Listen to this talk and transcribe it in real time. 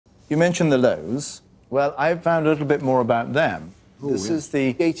You mentioned the Lows. Well, I found a little bit more about them. This is the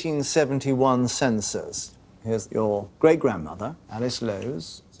 1871 census. Here's your great-grandmother, Alice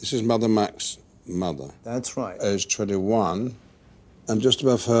Lows. This is Mother Mac's mother. That's right. Age 21. And just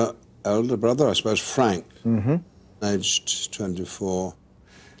above her elder brother, I suppose, Frank. Mm-hmm. Aged 24.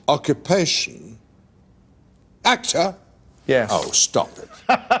 Occupation? Actor? Yes. Oh, stop it.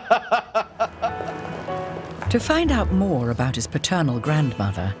 To find out more about his paternal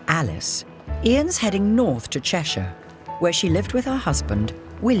grandmother, Alice, Ian's heading north to Cheshire, where she lived with her husband,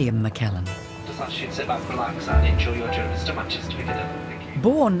 William McKellen. Just ask you to sit back, relax, and enjoy your journey to Manchester. Thank you.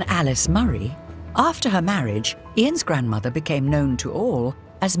 Born Alice Murray, after her marriage, Ian's grandmother became known to all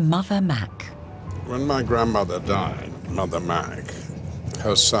as Mother Mac. When my grandmother died, Mother Mac,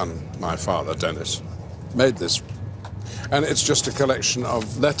 her son, my father, Dennis, made this. And it's just a collection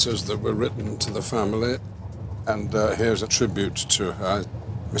of letters that were written to the family. And here's a tribute to her.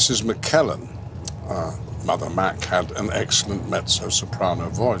 Mrs. McKellen, Mother Mac, had an excellent mezzo-soprano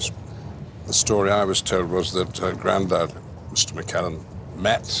voice. The story I was told was that her granddad, Mr. McKellen,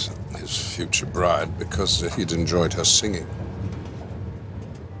 met his future bride because he'd enjoyed her singing.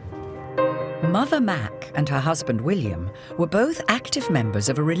 Mother Mac and her husband William were both active members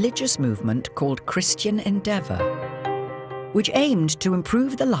of a religious movement called Christian Endeavour, which aimed to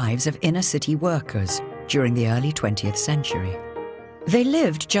improve the lives of inner-city workers during the early 20th century. They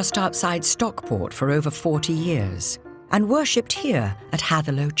lived just outside Stockport for over 40 years and worshipped here at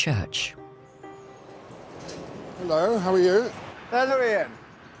Hatherlow Church. Hello, how are you? Hello, Ian.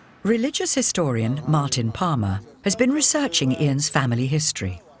 Religious historian Martin Palmer has been researching Ian's family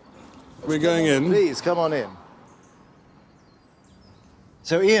history. We're going in. Please, come on in.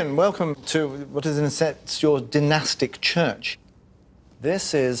 So, Ian, welcome to what is, in a sense, your dynastic church.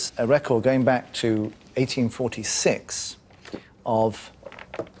 This is a record going back to 1846 of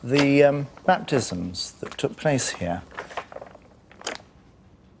the baptisms that took place here.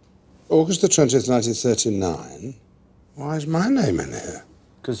 August the 20th, 1939. Why is my name in here?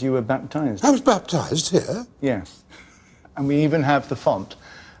 Because you were baptised. I was baptised here? Yes. And we even have the font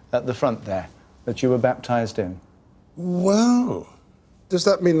at the front there that you were baptised in. Well, does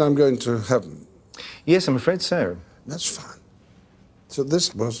that mean I'm going to heaven? Yes, I'm afraid so. That's fine. So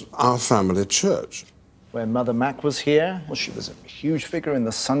this was our family church. Where Mother Mac was here, well, she was a huge figure in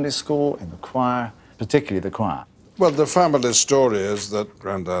the Sunday school, in the choir, particularly the choir. Well, the family story is that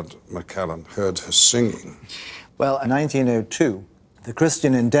Grandad McKellen heard her singing. Well, in 1902, the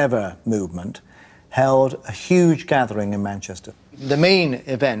Christian Endeavour movement held a huge gathering in Manchester. The main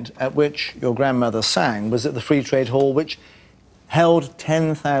event at which your grandmother sang was at the Free Trade Hall, which held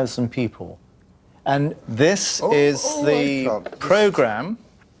 10,000 people. And this is the programme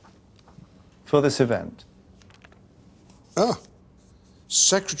for this event. Ah,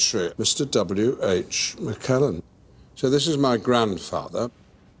 Secretary, Mr. W.H. McKellen. So this is my grandfather.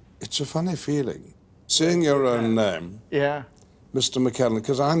 It's a funny feeling, seeing your own name. Yeah. Mr. McKellen,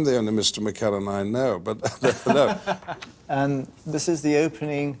 because I'm the only Mr. McKellen I know, but no. And this is the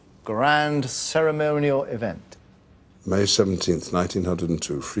opening grand ceremonial event. May 17th,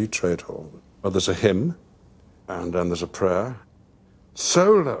 1902, Free Trade Hall. Well, there's a hymn, and then there's a prayer.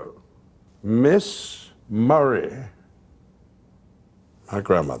 Solo, Miss Murray, my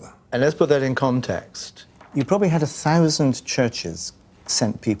grandmother. And let's put that in context. You probably had 1,000 churches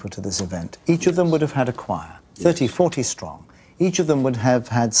sent people to this event. Each of them would have had a choir, 30, 40 strong. Each of them would have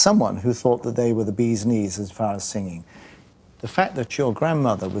had someone who thought that they were the bee's knees as far as singing. The fact that your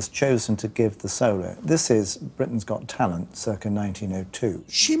grandmother was chosen to give the solo, this is Britain's Got Talent, circa 1902.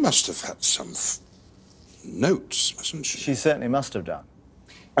 She must have had some notes, mustn't she? She certainly must have done.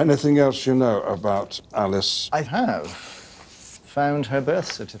 Anything else you know about Alice? I have found her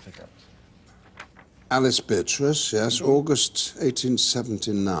birth certificate. Alice Beatrice, yes, August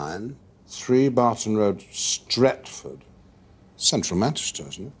 1879, 3 Barton Road, Stretford. Central Manchester,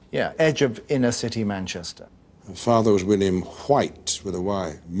 isn't it? Yeah, edge of inner city Manchester. Her father was William White, with a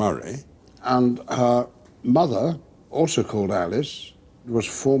Y, Murray. And her mother, also called Alice, was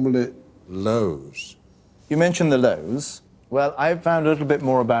formerly Lows. You mentioned the Lows. Well, I found a little bit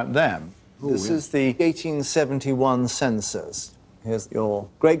more about them. This is the 1871 census. Here's your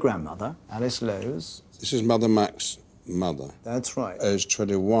great-grandmother, Alice Lows. This is Mother Mac's mother. That's right. Age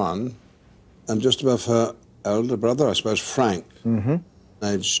 21. And just above her elder brother, I suppose, Frank. Mm-hmm.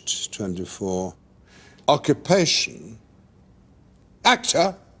 Aged 24. Occupation?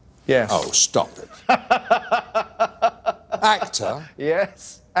 Actor? Yes. Oh, stop it. Actor?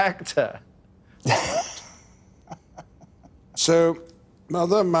 Yes, actor. So,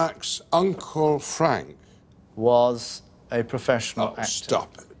 Mother Mac's uncle Frank was a professional actor.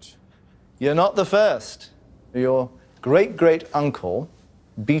 Stop it. You're not the first. Your great-great-uncle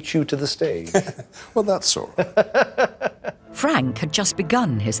beat you to the stage. Well, that's all right. Frank had just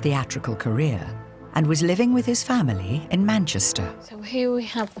begun his theatrical career and was living with his family in Manchester. So here we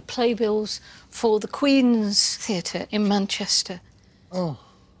have the playbills for the Queen's Theatre in Manchester. Oh,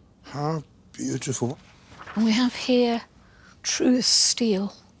 how beautiful. And we have here True as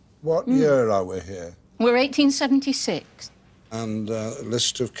Steel. What year are we here? We're 1876. And a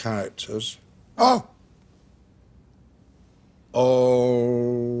list of characters. Oh!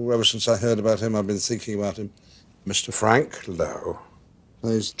 Oh, ever since I heard about him, I've been thinking about him. Mr. Frank Lowe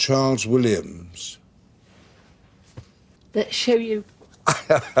plays Charles Williams. Let's show you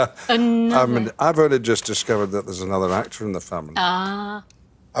another. I've only just discovered that there's another actor in the family. Ah.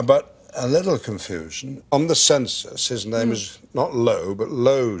 But a little confusion. On the census, his name is not Lowe, but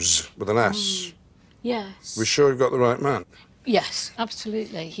Lowes, with an S. Yes. We're sure we've got the right man? Yes,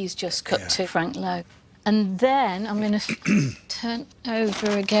 absolutely. He's just cut to Frank Lowe. And then I'm going to turn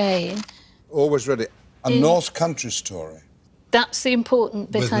over again. Always ready. A North Country story. That's the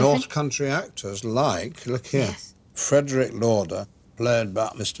important bit, With North Country actors like, look here, Yes. Frederick Lauder, played by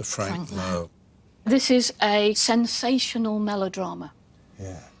Mr. Frank Lowe. This is a sensational melodrama.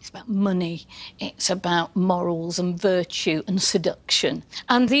 Yeah. It's about money, it's about morals and virtue and seduction.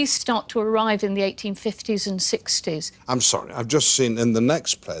 And these start to arrive in the 1850s and 60s. I'm sorry, I've just seen in the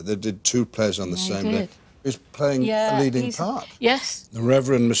next play, they did 2 plays on the same day. He's playing a leading part. Yes. The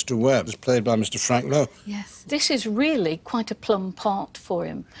Reverend Mr. Webb is played by Mr. Frank Lowe. Yes. This is really quite a plum part for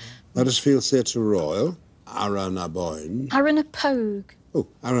him. Huddersfield Theatre Royal, Aranaboyne. Aranapogue. Oh,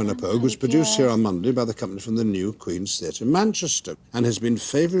 Aranapogue was produced here on Monday by the company from the new Queen's Theatre, Manchester, and has been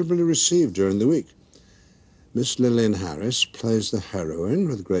favourably received during the week. Miss Lillian Harris plays the heroine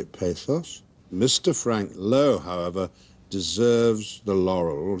with great pathos. Mr. Frank Lowe, however, deserves the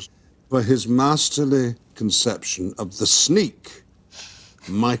laurels for his masterly conception of the sneak,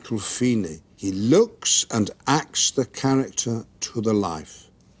 Michael Feeney. He looks and acts the character to the life.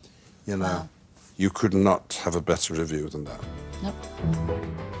 You know, you could not have a better review than that. Nope.